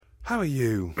How are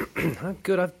you? I'm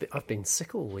good. I've been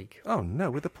sick all week. Oh no,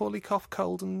 with a poorly cough,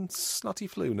 cold and snotty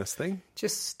flu-ness thing?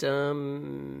 Just a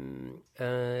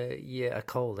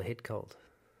cold, a head cold.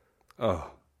 Oh,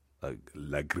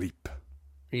 la grippe.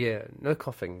 Yeah, no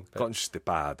coughing. But...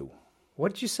 Constipado.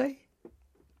 What did you say?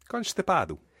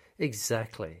 Constipado.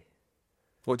 Exactly.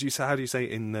 What do you say? How do you say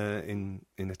it in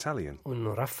Italian? Un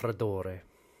raffreddore.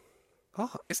 Oh,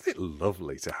 isn't it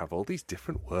lovely to have all these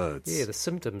different words? Yeah, the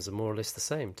symptoms are more or less the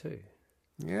same too.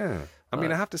 Yeah. I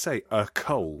mean, I have to say, a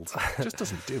cold just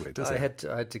doesn't do it, does it? I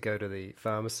had to go to the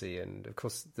pharmacy, and of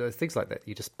course, the things like that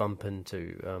you just bump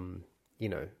into,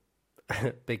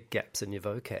 big gaps in your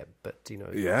vocab. But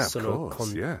Yeah, of sono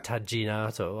course, yeah.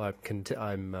 contaginato.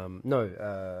 I'm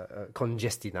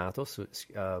congestinato. So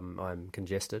I'm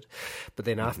congested. But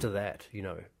then after that,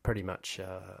 pretty much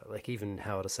like even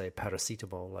how to say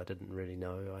paracetamol, I didn't really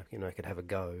know. I could have a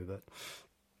go, but.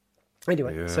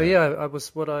 Anyway, Yeah. So yeah,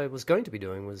 what I was going to be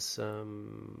doing was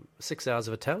 6 hours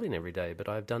of Italian every day, but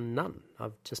I've done none.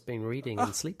 I've just been reading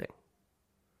and sleeping.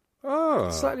 Oh,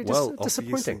 Slightly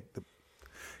disappointing.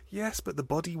 Yes, but the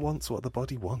body wants what the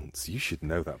body wants. You should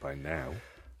know that by now.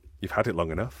 You've had it long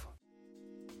enough.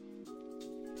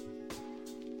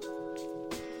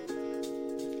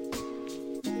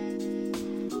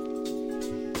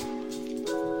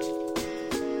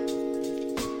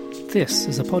 This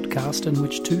is a podcast in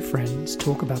which two friends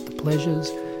talk about the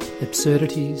pleasures,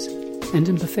 absurdities, and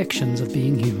imperfections of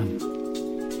being human.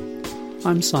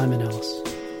 I'm Simon Ellis.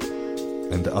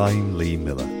 And I'm Lee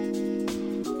Miller.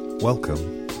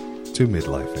 Welcome to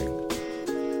Midlifing.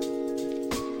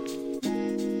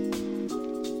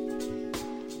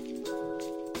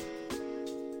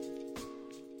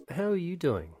 How are you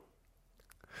doing?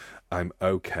 I'm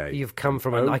okay. You've come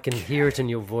from I can hear it in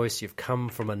your voice. You've come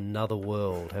from another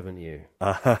world, haven't you?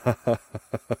 Yeah,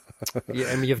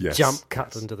 I mean, you've Yes. jump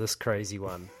cut into this crazy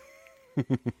one.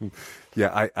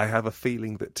 Yeah, I have a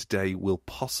feeling that today will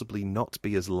possibly not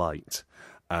be as light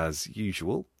as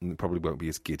usual, and it probably won't be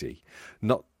as giddy.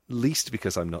 Not least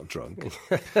because I'm not drunk,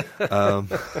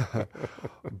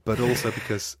 but also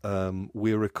because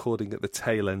we're recording at the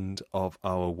tail end of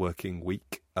our working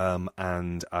week,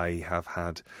 and I have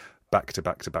had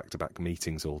back-to-back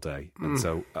meetings all day. And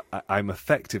so I'm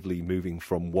effectively moving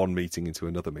from one meeting into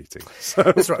another meeting. So,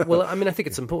 That's right. Well, I mean, I think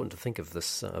it's important to think of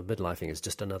this midlifing as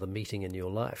just another meeting in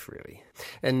your life, really.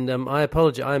 And I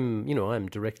apologize. I'm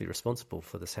directly responsible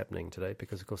for this happening today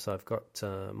because, of course, I've got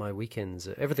my weekends.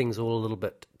 Everything's all a little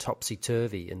bit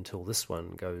topsy-turvy until this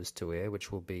one goes to air,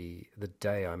 which will be the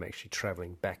day I'm actually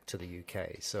travelling back to the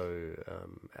UK. So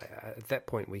at that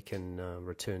point, we can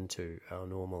return to our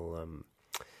normal...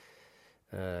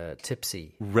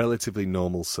 tipsy. relatively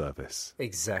normal service.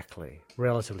 Exactly.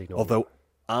 Relatively normal. Although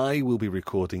I will be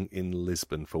recording in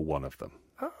Lisbon for one of them.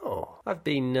 Oh, I've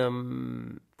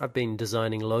been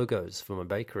designing logos for my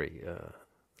bakery the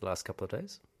last couple of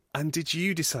days. And did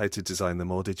you decide to design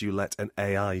them, or did you let an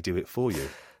AI do it for you?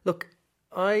 Look,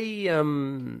 I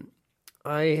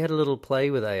had a little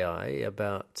play with AI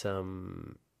about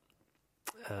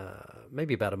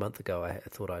maybe about a month ago. I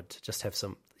thought I'd just have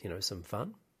some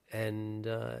fun. And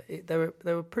they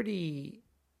were pretty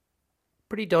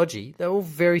dodgy. They were all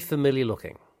very familiar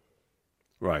looking.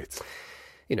 Right.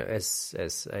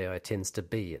 As AI tends to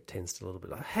be, it tends to a little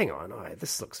bit like, hang on,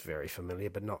 this looks very familiar,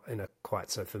 but not in a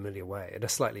quite so familiar way, in a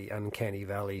slightly uncanny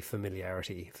valley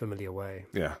familiar way.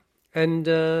 Yeah. And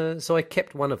so I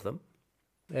kept one of them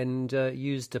and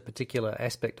used a particular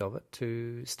aspect of it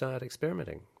to start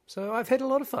experimenting. So I've had a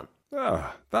lot of fun.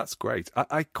 Ah, that's great.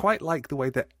 I quite like the way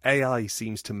that AI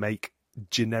seems to make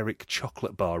generic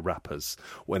chocolate bar wrappers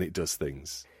when it does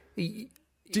things. Do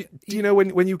you know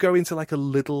when you go into like a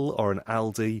Lidl or an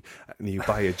Aldi and you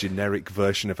buy a generic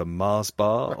version of a Mars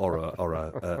bar or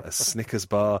a Snickers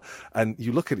bar, and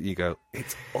you look at it and you go,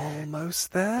 it's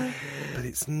almost there, but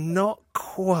it's not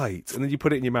quite. And then you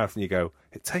put it in your mouth and you go,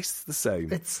 it tastes the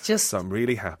same. It's just... So I'm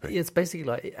really happy. It's basically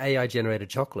like AI-generated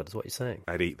chocolate is what you're saying.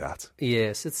 I'd eat that.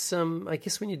 Yes, it's I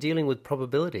guess when you're dealing with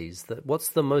probabilities, that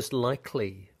what's the most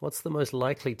likely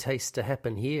taste to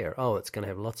happen here? Oh, it's going to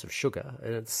have lots of sugar,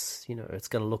 and it's it's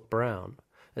going to look brown,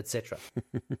 etc.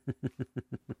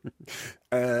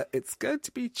 It's going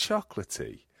to be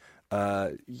chocolatey.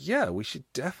 Yeah, we should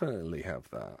definitely have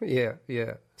that. Yeah.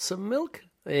 Some milk.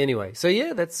 Anyway, so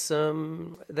yeah, that's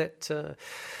that.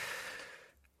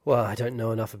 Well, I don't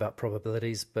know enough about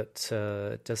probabilities, but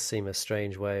it does seem a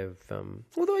strange way of...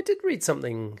 although I did read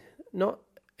something, not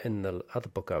in the other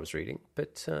book I was reading,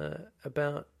 but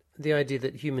about the idea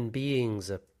that human beings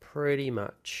are pretty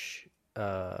much,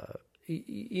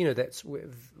 that's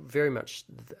very much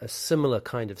a similar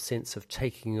kind of sense of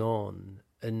taking on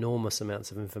enormous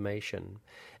amounts of information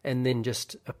and then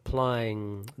just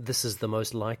applying this is the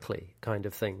most likely kind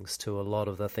of things to a lot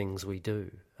of the things we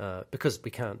do, because we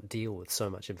can't deal with so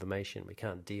much information. We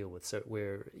can't deal with, so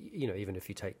we're, even if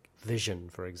you take vision,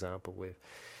 for example, we're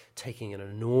taking an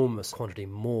enormous quantity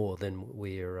more than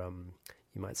we're,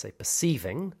 you might say,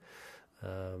 perceiving,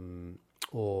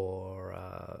 or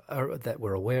that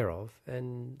we're aware of.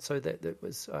 And so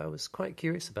I was quite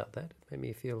curious about that. It made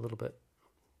me feel a little bit,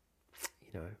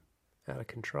 out of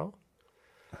control.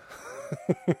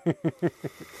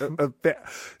 a bit.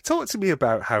 Talk to me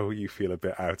about how you feel a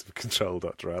bit out of control,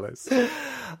 Dr. Ellis.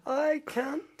 I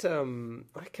can't. I'm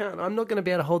not going to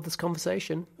be able to hold this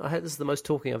conversation. This is the most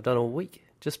talking I've done all week.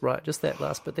 Just that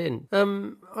last bit. Then,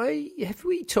 I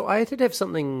did have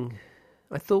something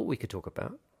I thought we could talk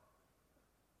about,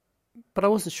 but I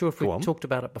wasn't sure if we talked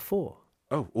about it before.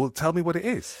 Oh, well, tell me what it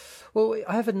is. Well,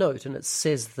 I have a note, and it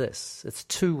says this. It's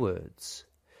 2 words.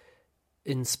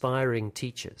 Inspiring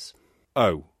teachers.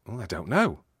 Oh, well, I don't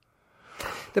know.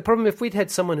 The problem, if we'd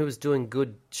had someone who was doing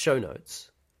good show notes,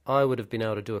 I would have been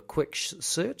able to do a quick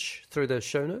search through those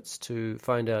show notes to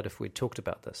find out if we'd talked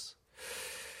about this.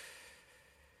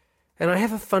 And I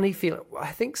have a funny feeling,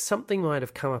 I think something might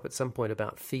have come up at some point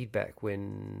about feedback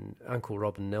when Uncle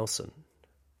Robin Nelson...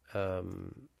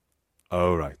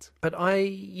 Oh, right. But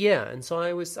and so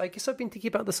I guess I've been thinking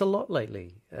about this a lot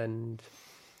lately, and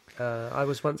I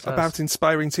was once asked... About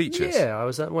inspiring teachers? Yeah, I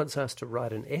was once asked to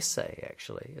write an essay,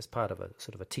 actually, as part of a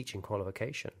sort of a teaching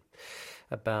qualification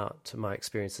about my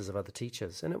experiences of other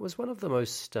teachers, and it was one of the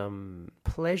most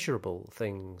pleasurable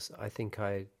things I think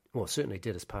certainly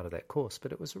did as part of that course,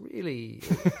 but it was really...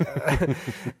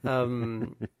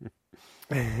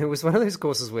 it was one of those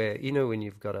courses where, when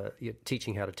you've got you're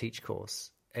teaching how to teach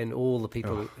course, and all the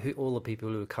people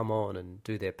who come on and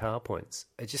do their PowerPoints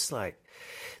are just like,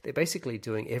 they're basically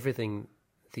doing everything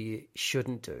they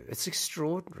shouldn't do. It's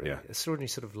extraordinary, extraordinary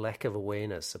sort of lack of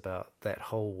awareness about that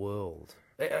whole world.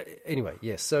 Anyway,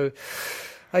 yes. So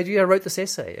I wrote this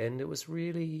essay, and it was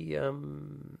really, I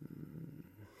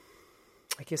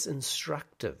guess,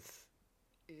 instructive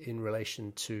in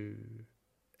relation to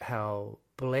how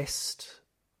blessed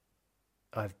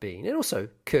I've been, and also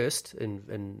cursed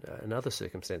in other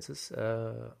circumstances,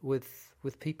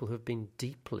 with people who have been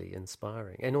deeply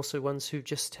inspiring, and also ones who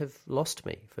just have lost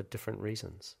me for different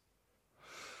reasons.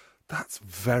 That's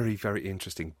very, very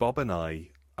interesting. Bob and I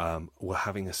were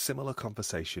having a similar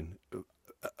conversation,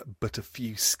 but a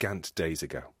few scant days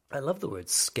ago. I love the word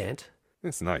scant.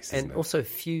 It's nice, isn't it? And also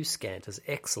few scant is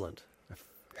excellent.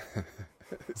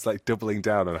 It's like doubling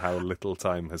down on how little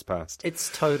time has passed. It's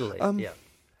totally, yeah.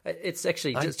 It's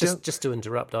actually just to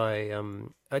interrupt. I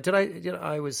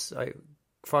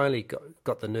finally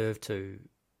got the nerve to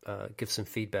give some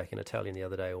feedback in Italian the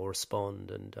other day, or respond,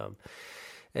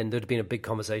 and there'd been a big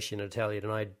conversation in Italian,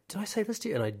 and did I say this to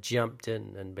you? And I jumped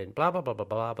in and been blah blah blah blah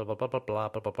blah blah blah blah blah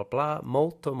blah blah blah blah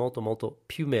molto molto molto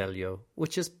più meglio,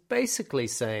 which is basically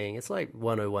saying, it's like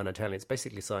 101 Italian. It's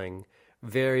basically saying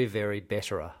very, very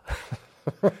betterer.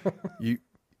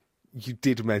 You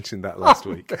did mention that last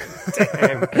week.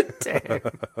 Damn.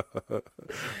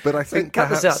 But I think cut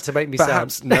this out to make me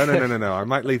sound... No. I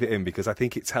might leave it in, because I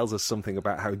think it tells us something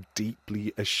about how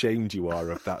deeply ashamed you are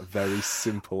of that very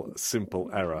simple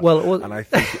error. And I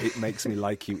think it makes me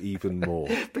like you even more.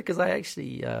 Because I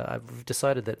actually, I've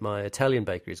decided that my Italian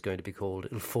bakery is going to be called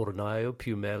Il Fornaio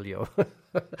Più Meglio,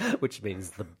 which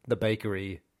means the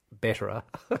bakery betterer.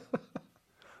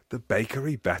 The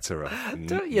bakery betterer.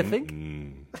 Don't you think?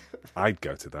 I'd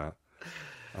go to that.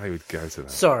 I would go to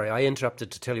that. Sorry, I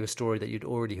interrupted to tell you a story that you'd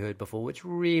already heard before, which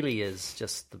really is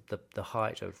just the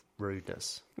height of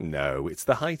rudeness. No, it's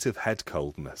the height of head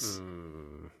coldness.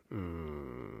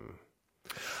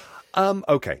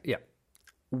 Okay. Yeah.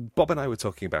 Bob and I were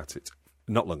talking about it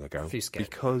not long ago. A few scant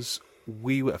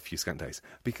days.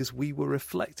 Because we were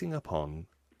reflecting upon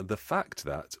the fact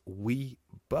that we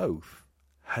both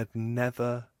had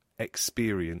never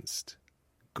experienced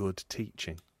good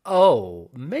teaching.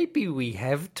 Oh, maybe we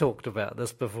have talked about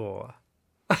this before.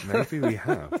 Maybe we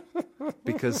have,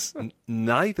 because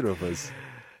neither of us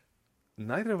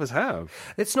have.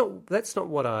 That's not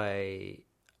what I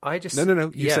just.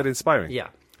 No. You said inspiring. Yeah.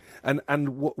 And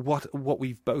what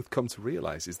we've both come to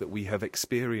realize is that we have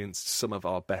experienced some of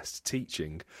our best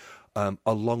teaching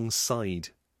alongside.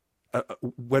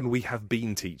 When we have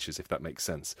been teachers, if that makes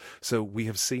sense. So we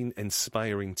have seen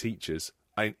inspiring teachers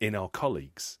in our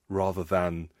colleagues, rather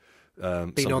than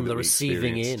being on the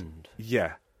receiving end.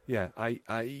 Yeah. Yeah, I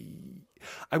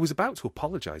was about to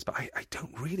apologise, but I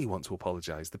don't really want to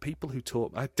apologise. The people who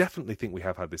taught... I definitely think we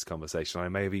have had this conversation. I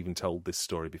may have even told this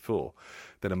story before,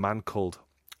 that a man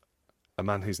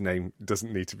whose name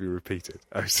doesn't need to be repeated.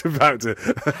 I was about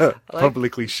to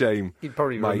publicly shame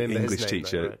my English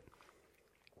teacher. Though, right?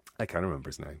 I can't remember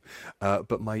his name.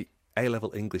 But my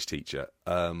A-level English teacher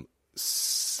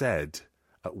said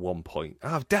at one point...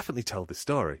 I've definitely told this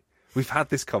story. We've had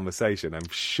this conversation, I'm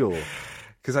sure.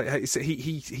 Because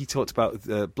he talked about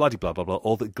bloody blah blah blah.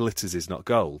 All that glitters is not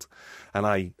gold,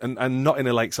 and not in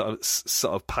a like sort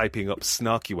of piping up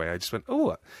snarky way. I just went,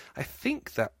 oh, I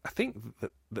think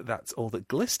that's all that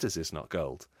glisters is not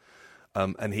gold.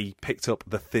 And he picked up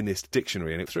the thinnest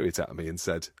dictionary and it threw it at me and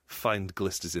said, "Find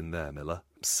glisters in there, Miller."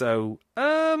 So,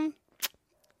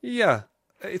 yeah.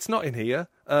 It's not in here,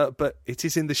 but it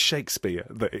is in the Shakespeare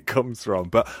that it comes from.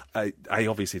 But I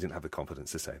obviously didn't have the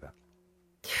confidence to say that.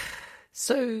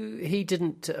 So he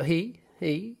didn't.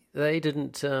 They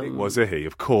didn't. It was a he,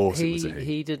 of course. It was a he.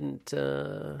 He didn't.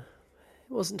 It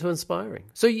wasn't too inspiring.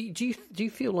 So do you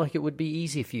feel like it would be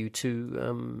easy for you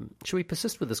to? Should we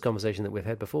persist with this conversation that we've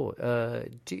had before?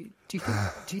 Do you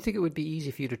think it would be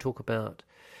easy for you to talk about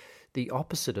the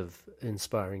opposite of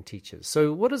inspiring teachers?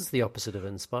 So what is the opposite of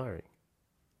inspiring?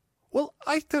 Well,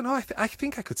 I don't know. I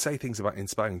think I could say things about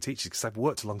inspiring teachers because I've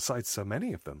worked alongside so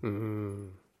many of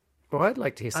them. Well, I'd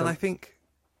like to hear some. And I think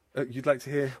you'd like to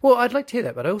hear... Well, I'd like to hear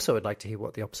that, but I also would like to hear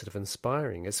what the opposite of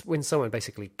inspiring is. When someone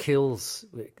basically kills,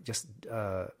 just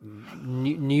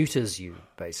neuters you,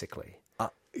 basically.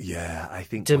 Yeah, I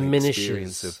think...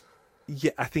 Diminishes.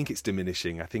 I think it's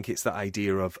diminishing. I think it's the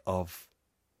idea of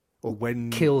when...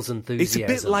 Kills enthusiasm.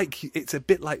 It's a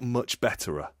bit like much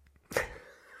betterer.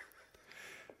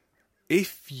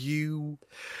 If you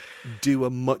do a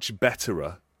much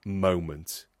betterer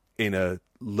moment in a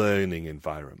learning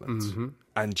environment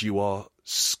and you are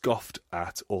scoffed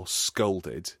at or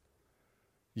scolded,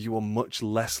 you are much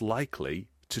less likely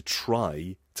to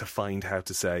try to find how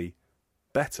to say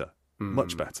better,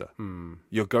 much better.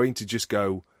 You're going to just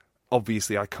go,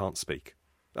 obviously I can't speak.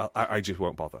 I just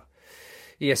won't bother.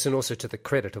 Yes, and also to the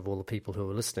credit of all the people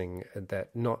who are listening,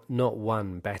 that not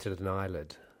one batted an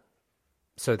eyelid.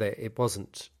 So it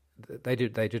wasn't. They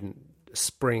didn't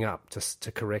spring up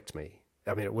to correct me.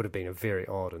 I mean, it would have been very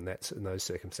odd in those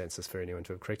circumstances for anyone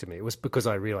to have corrected me. It was because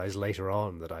I realised later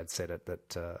on that I'd said it.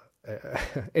 That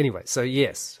anyway. So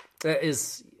yes, that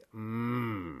is.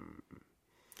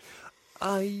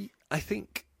 I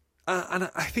think, and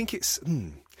I think it's.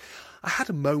 I had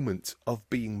a moment of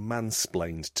being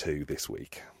mansplained to this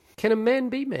week. Can a man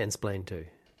be mansplained to?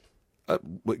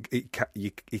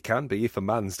 He can be if a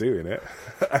man's doing it.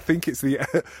 I think it's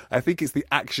the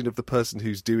action of the person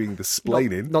who's doing the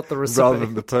splaining, not the recipient, rather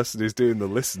than the person who's doing the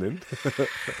listening,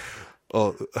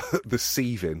 or the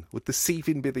sieving. Would the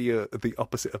sieving be the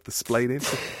opposite of the splaining?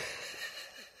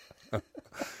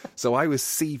 So I was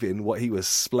sieving what he was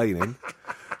splaining.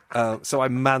 So I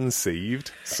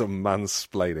man-sieved some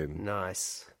mansplaining.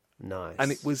 Nice.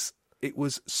 And it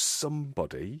was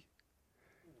somebody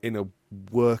in a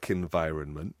work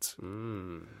environment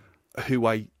who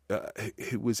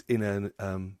was in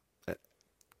an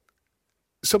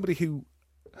somebody who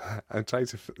I'm trying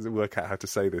to work out how to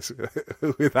say this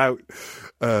without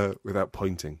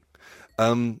pointing.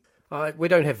 We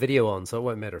don't have video on, so it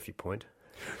won't matter if you point.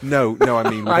 No, I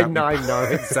mean I know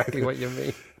exactly what you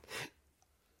mean.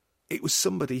 It was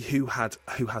somebody who has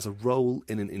a role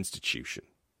in an institution.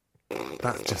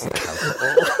 That's just how.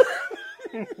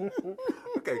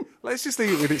 Okay, let's just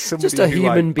leave it with it's somebody just a who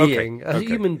human being. Okay. A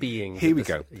human being. Here we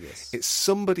go. Yes. It's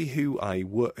somebody who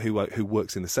who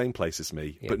works in the same place as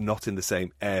me, but not in the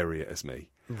same area as me.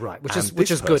 Right, which is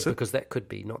good because that could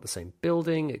be not the same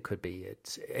building. It could be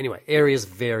anyway. Area's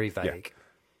very vague.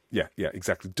 Yeah,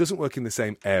 exactly. Doesn't work in the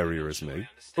same area as me.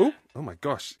 Oh my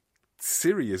gosh.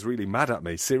 Siri is really mad at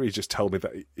me. Siri just told me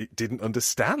that it didn't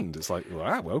understand. It's like,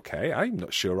 wow, okay, I'm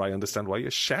not sure I understand why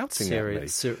you're shouting at me.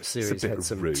 Siri's had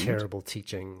some rude. Terrible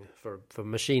teaching. For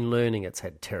machine learning, it's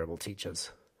had terrible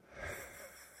teachers.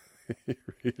 It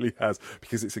really has,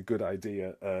 because it's a good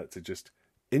idea to just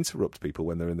interrupt people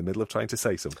when they're in the middle of trying to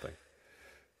say something.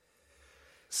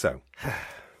 So,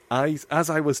 as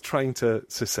I was trying to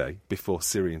say before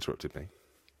Siri interrupted me,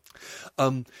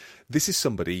 this is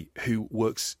somebody who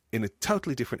works in a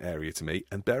totally different area to me,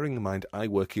 and bearing in mind I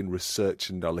work in research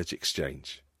and knowledge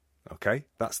exchange. Okay,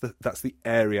 that's the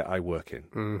area I work in.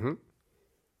 Mm-hmm.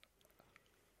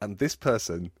 And this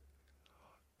person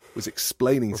was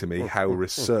explaining to me how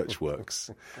research works,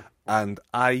 and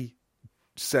I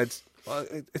said,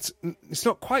 It's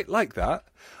not quite like that.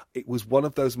 It was one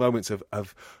of those moments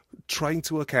of trying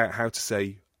to work out how to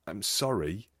say I'm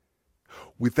sorry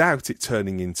without it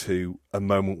turning into a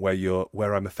moment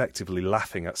where I'm effectively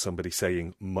laughing at somebody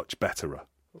saying much betterer.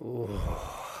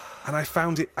 And I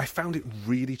found it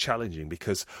really challenging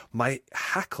because my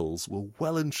hackles were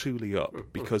well and truly up,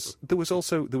 because there was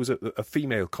a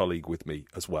female colleague with me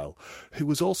as well who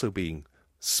was also being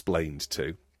splained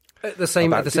to. At the same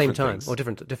time, things. or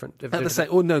different. At the same,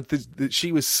 oh no,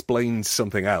 she was splained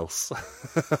something else,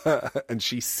 and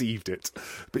she sieved it,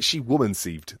 but she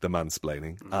woman-sieved the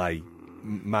mansplaining. I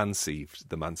man-sieved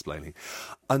the mansplaining,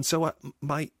 and so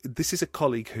this is a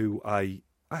colleague who I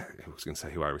was going to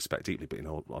say who I respect deeply, but in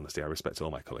all honesty, I respect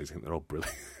all my colleagues. I think they're all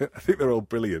brilliant. I think they're all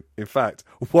brilliant. In fact,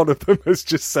 one of them has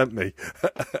just sent me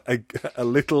a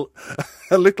little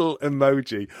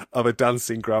emoji of a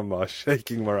dancing grandma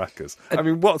shaking maracas. I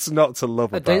mean, what's not to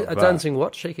love about that? A dancing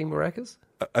what? Shaking maracas?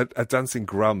 A dancing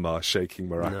grandma shaking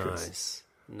maracas.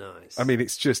 Nice. I mean,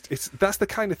 that's the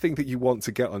kind of thing that you want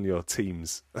to get on your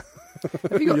teams.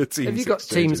 Have you got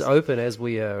Teams open as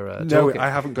we are No, talking? I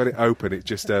haven't got it open. It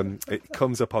just it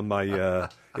comes up on my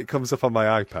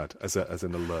iPad as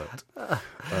an alert.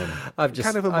 What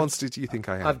kind of a monster do you think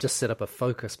I am? I've just set up a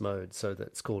focus mode so that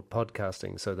it's called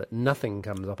podcasting, so that nothing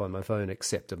comes up on my phone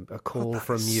except a call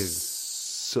from you.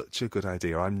 Such a good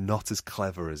idea. I'm not as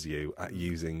clever as you at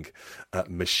using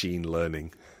machine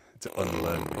learning to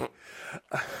unlearn me.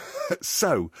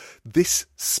 So this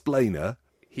splainer,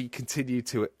 he continued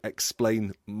to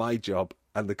explain my job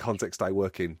and the context I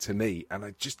work in to me, and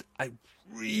I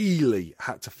really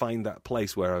had to find that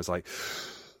place where I was like,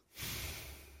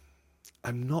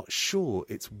 I'm not sure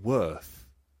it's worth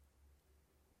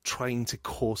trying to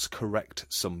course correct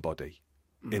somebody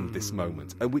in this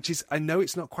moment, which is, I know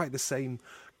it's not quite the same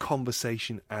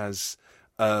conversation as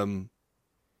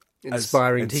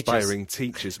inspiring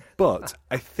teachers, but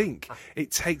I think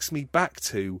it takes me back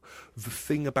to the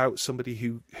thing about somebody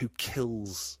who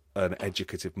kills an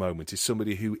educative moment is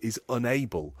somebody who is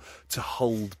unable to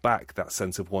hold back that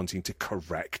sense of wanting to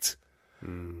correct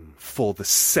for the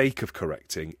sake of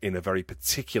correcting in a very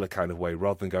particular kind of way,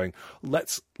 rather than going,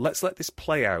 let's let this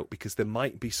play out because there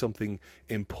might be something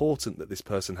important that this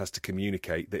person has to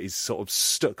communicate that is sort of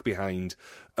stuck behind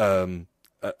a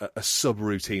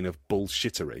subroutine of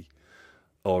bullshittery,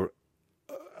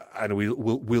 and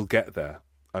we'll get there.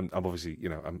 I'm obviously,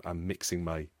 I'm mixing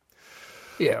my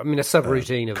a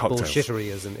subroutine of cocktails. bullshittery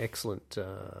is an excellent.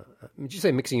 Did you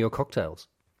say mixing your cocktails?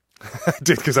 I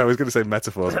did, because I was going to say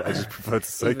metaphors, but I just prefer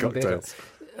to say cocktails.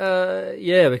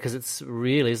 Because it's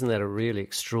really, isn't that a really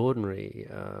extraordinary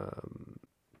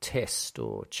test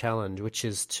or challenge, which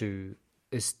is to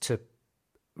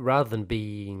rather than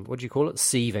being, what do you call it,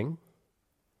 sieving.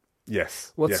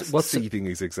 Yes. What's seething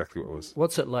is exactly what it was.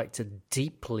 What's it like to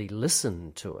deeply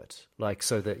listen to it, like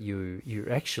so that you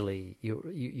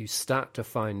start to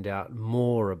find out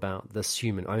more about this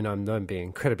human. I know I'm being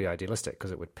incredibly idealistic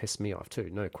because it would piss me off too,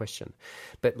 no question.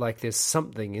 But like, there's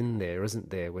something in there, isn't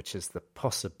there, which is the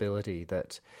possibility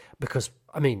that, because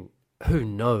who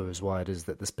knows why it is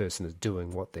that this person is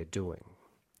doing what they're doing,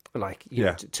 like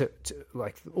to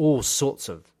like all sorts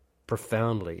of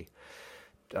profoundly.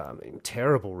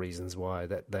 Terrible reasons why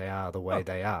that they are the way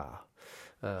they are.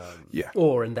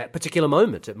 Or in that particular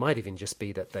moment, it might even just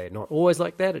be that they're not always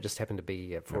like that. It just happened to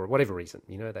be for whatever reason.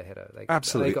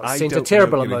 Absolutely. They got sent a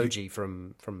terrible emoji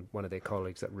from one of their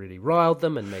colleagues that really riled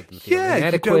them and made them feel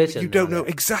inadequate. You don't know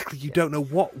exactly. You don't know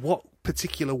what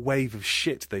particular wave of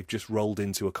shit they've just rolled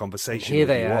into a conversation. Here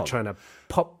they are trying to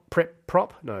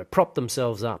prop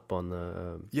themselves up on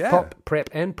the pop, prep,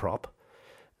 and prop.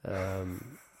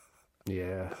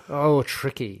 Yeah. Oh,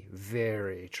 tricky.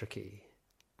 Very tricky.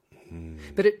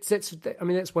 But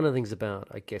that's one of the things about,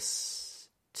 I guess,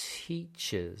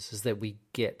 teachers is that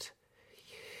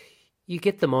you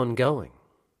get them ongoing.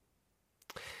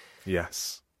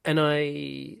 Yes. And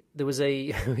there was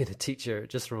we had a teacher,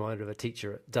 just a reminder of a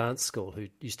teacher at dance school who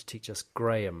used to teach us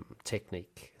Graham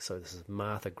technique. So this is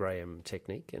Martha Graham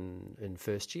technique in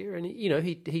first year, and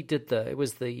he did it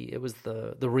was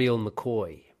the real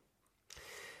McCoy.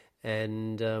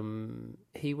 And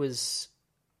he was,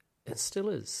 and still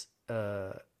is,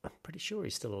 I'm pretty sure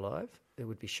he's still alive. It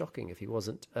would be shocking if he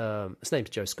wasn't. His name's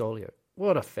Joe Scolio.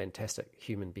 What a fantastic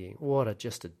human being.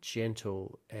 Just a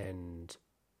gentle and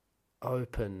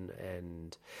open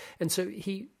and so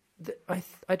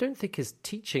I don't think his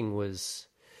teaching was,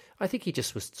 I think he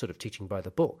just was sort of teaching by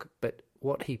the book, but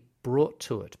what he brought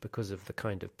to it because of the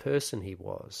kind of person he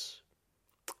was,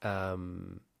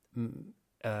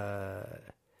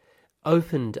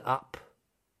 opened up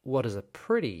what is a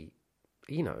pretty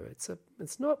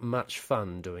it's not much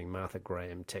fun doing Martha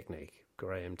Graham technique.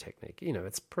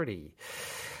 It's pretty.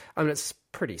 It's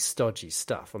pretty stodgy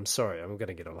stuff. I'm sorry, I'm going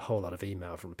to get a whole lot of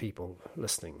email from people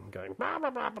listening, going blah blah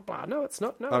blah blah blah. No, it's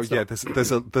not. No, it's not.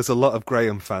 There's a lot of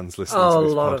Graham fans listening to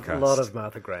this podcast. A lot of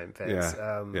Martha Graham fans.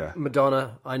 Yeah.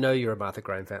 Madonna, I know you're a Martha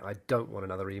Graham fan. I don't want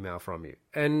another email from you.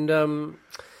 And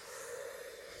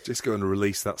just go and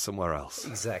release that somewhere else.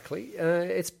 Exactly.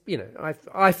 I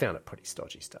found it pretty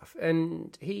stodgy stuff.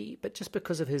 But just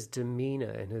because of his demeanour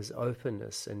and his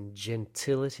openness and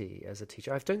gentility as a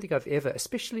teacher, I don't think I've ever,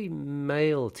 especially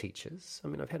male teachers. I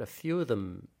mean, I've had a few of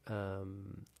them.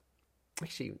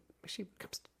 Actually,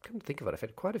 come to think of it, I've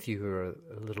had quite a few who are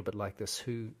a little bit like this,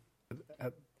 who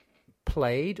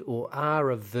played or are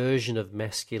a version of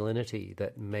masculinity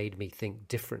that made me think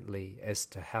differently as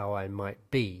to how I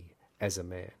might be as a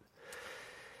man.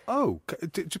 Oh,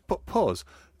 pause.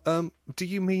 Do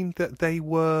you mean that they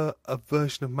were a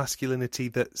version of masculinity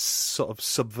that sort of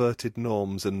subverted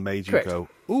norms and made you Correct. go,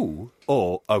 ooh?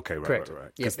 Or, okay, right.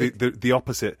 Because the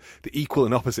opposite, the equal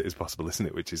and opposite is possible, isn't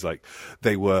it? Which is like,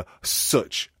 they were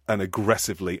such an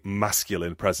aggressively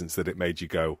masculine presence that it made you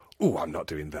go, ooh, I'm not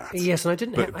doing that. Yes, and I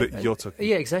didn't But you're talking...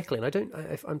 Yeah, exactly. And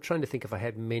I'm trying to think if I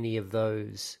had many of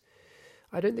those...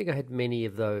 I don't think I had many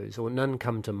of those, or none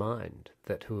come to mind,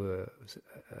 that who were,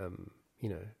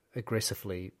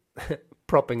 aggressively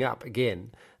propping up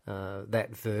again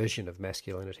that version of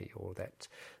masculinity, or that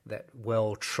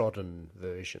well-trodden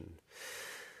version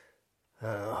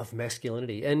of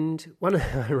masculinity. And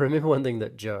I remember one thing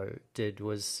that Joe did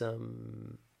was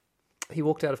he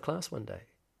walked out of class one day,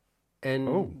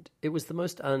 and it was the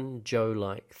most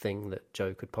un-Joe-like thing that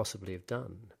Joe could possibly have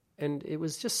done. And it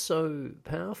was just so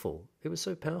powerful. It was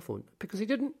so powerful because he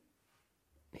didn't,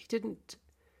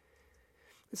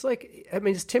 it's like, I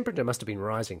mean, his temperature must have been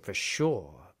rising for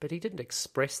sure, but he didn't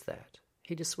express that.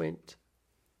 He just went,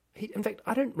 in fact,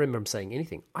 I don't remember him saying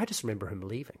anything. I just remember him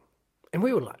leaving. And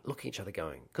we were like looking at each other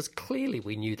going, because clearly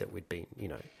we knew that we'd been,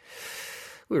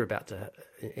 we were about to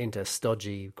enter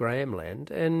stodgy Graham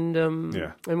land, and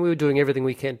we were doing everything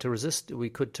we could to resist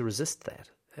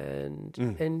that.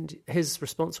 And his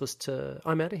response was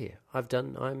I'm out of here.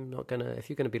 I'm not going to, if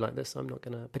you're going to be like this, I'm not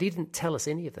going to. But he didn't tell us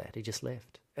any of that. He just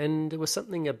left. And there was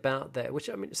something about that, which,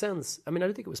 I don't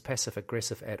think it was passive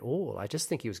aggressive at all. I just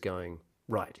think he was going,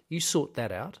 right, you sort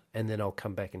that out, and then I'll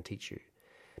come back and teach you.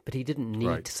 But he didn't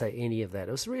need to say any of that.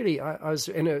 It was really,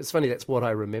 and it's funny, that's what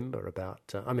I remember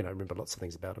about, I remember lots of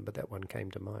things about him, but that one came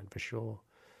to mind for sure.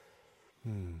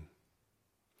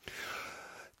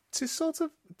 To sort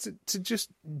of to just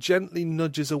gently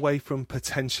nudge us away from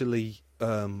potentially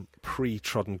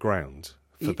pre-trodden ground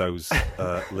for those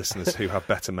listeners who have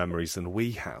better memories than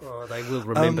we have. Oh, they will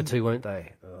remember too, won't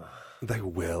they? Oh. They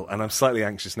will, and I'm slightly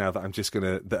anxious now that I'm just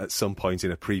that at some point in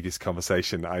a previous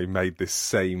conversation I made this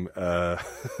same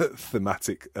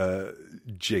thematic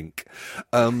jink.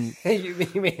 You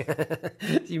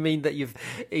mean that you've,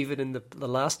 even in the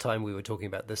last time we were talking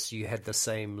about this, you had the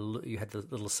same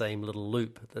little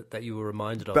loop that you were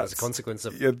reminded of as a consequence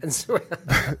of. Yeah,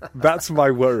 that's my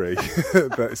worry.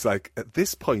 That it's like at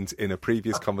this point in a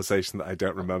previous conversation that I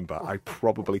don't remember, I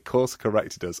probably course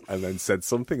corrected us and then said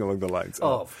something along the lines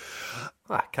of.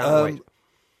 I can't wait.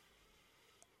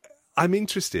 I'm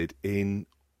interested in,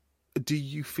 do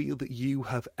you feel that you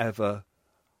have ever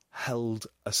held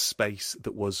a space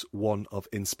that was one of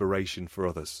inspiration for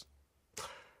others?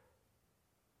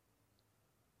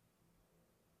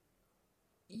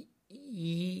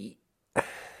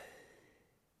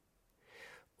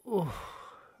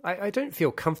 I don't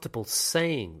feel comfortable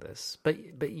saying this, but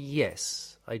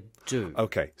yes, I do.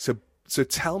 Okay, so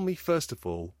tell me, first of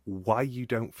all, why you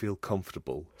don't feel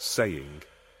comfortable saying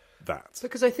that.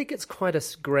 Because I think it's quite a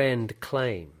grand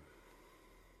claim.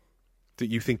 That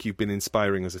you think you've been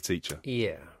inspiring as a teacher?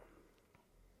 Yeah.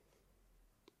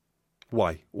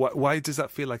 Why? Why does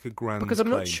that feel like a grand claim? Because I'm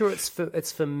not sure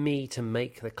it's for me to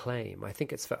make the claim. I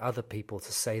think it's for other people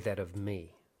to say that of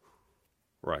me.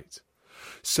 Right.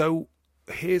 So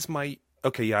here's my...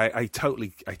 Okay, yeah, I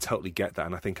totally get that,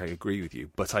 and I think I agree with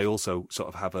you. But I also sort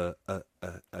of have another.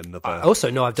 I also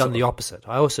know I've done the opposite.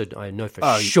 I know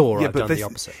for sure I've done the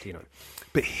opposite.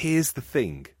 But here's the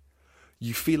thing: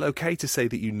 you feel okay to say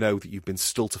that you know that you've been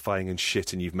stultifying and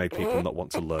shit, and you've made people not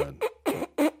want to learn.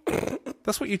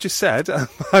 That's what you just said.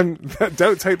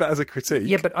 Don't take that as a critique.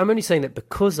 Yeah, but I'm only saying that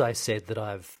because I said that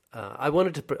I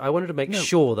wanted to make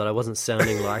sure that I wasn't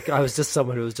sounding like I was just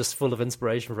someone who was just full of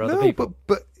inspiration for other people.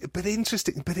 But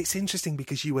interesting. But it's interesting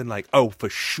because you went like, oh, for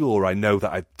sure, I know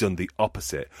that I've done the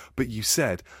opposite. But you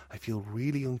said I feel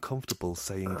really uncomfortable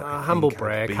saying that. Humble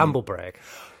brag.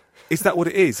 Is that what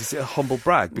it is? Is it a humble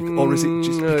brag, or is it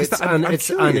just because it's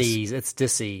unease, it's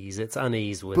dis-ease, it's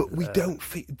unease with? But we don't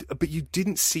feel. But you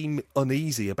didn't seem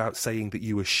uneasy about saying that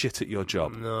you were shit at your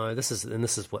job. No, this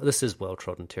is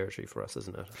well-trodden territory for us,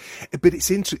 isn't it? But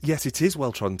it's yes, it is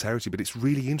well-trodden territory. But it's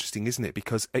really interesting, isn't it?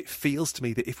 Because it feels to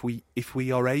me that if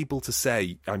we are able to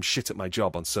say I'm shit at my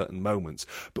job on certain moments,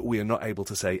 but we are not able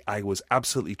to say I was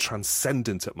absolutely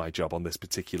transcendent at my job on this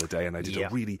particular day, and I did a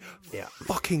really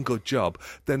fucking good job,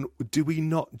 then do we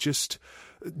not just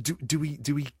do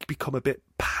we become a bit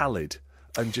pallid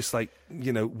and just like,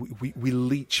 you know, we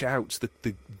leach out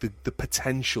the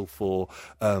potential for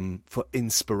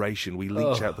inspiration, we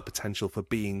leach out the potential for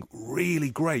being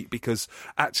really great, because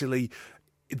actually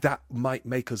that might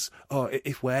make us,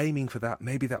 if we're aiming for that,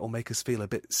 maybe that will make us feel a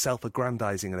bit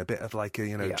self-aggrandizing and a bit of like a,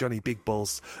 you know, Johnny Big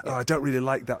Balls. Oh, I don't really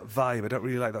like that vibe. I don't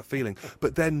really like that feeling.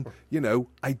 But then, you know,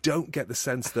 I don't get the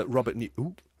sense that Robert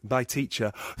my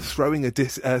teacher, throwing a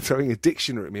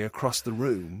dictionary at me across the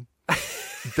room,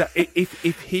 that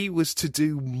if he was to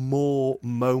do more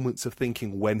moments of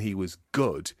thinking when he was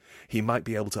good, he might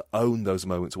be able to own those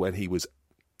moments when he was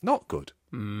not good.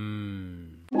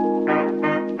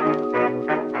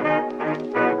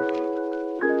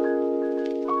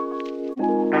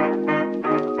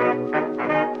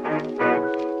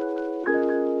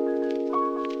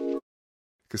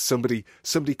 Because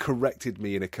somebody corrected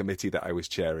me in a committee that I was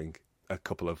chairing a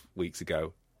couple of weeks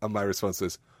ago, and my response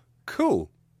was,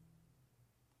 "Cool."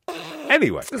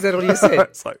 Anyway, is that all you said?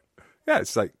 It's like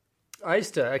I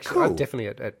used to actually. Cool. I've definitely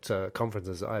at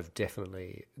conferences. I've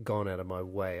definitely gone out of my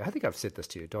way. I think I've said this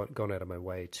to you. Gone out of my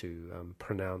way to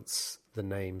pronounce the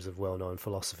names of well-known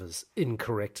philosophers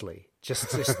incorrectly, just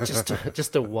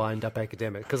to wind up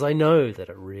academic, because I know that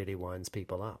it really winds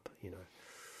people up. You know.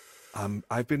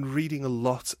 I've been reading a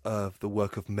lot of the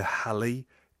work of Mihaly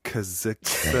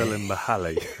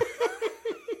Csikszentmihalyi.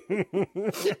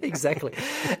 Exactly.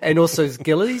 And also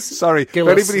Gillies. Sorry, for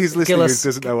anybody who's listening who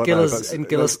doesn't know what that is. And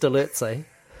Gillis Stolitze.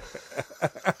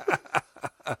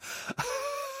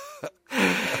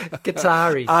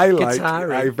 Guitari.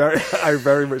 I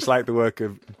very much like the work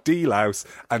of D. Louse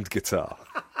and guitar.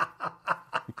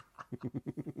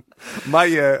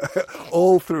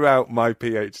 All throughout my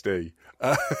PhD,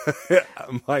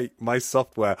 my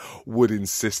software would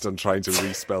insist on trying to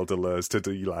respell Deleuze to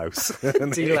D-Louse.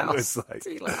 D-Louse. Like,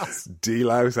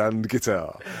 D-Louse and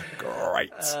guitar. Great.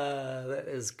 That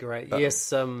is great.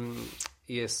 Yes,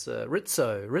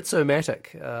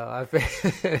 Ritzo-matic.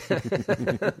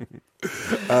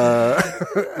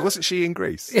 Wasn't she in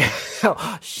Greece? Yeah,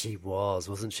 she was,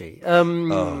 wasn't she?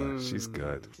 She's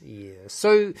good. Yeah.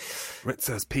 So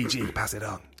Ritzo's PG, pass it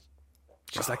on.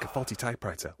 She's like a faulty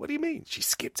typewriter. What do you mean? She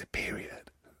skipped a period.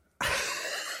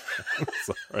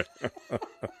 Sorry.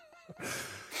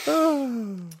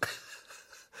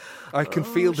 I can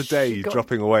feel the day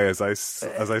dropping away as I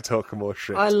talk more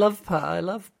shit. I love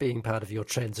being part of your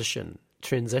transition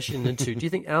into. Do you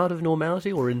think out of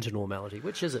normality or into normality?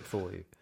 Which is it for you?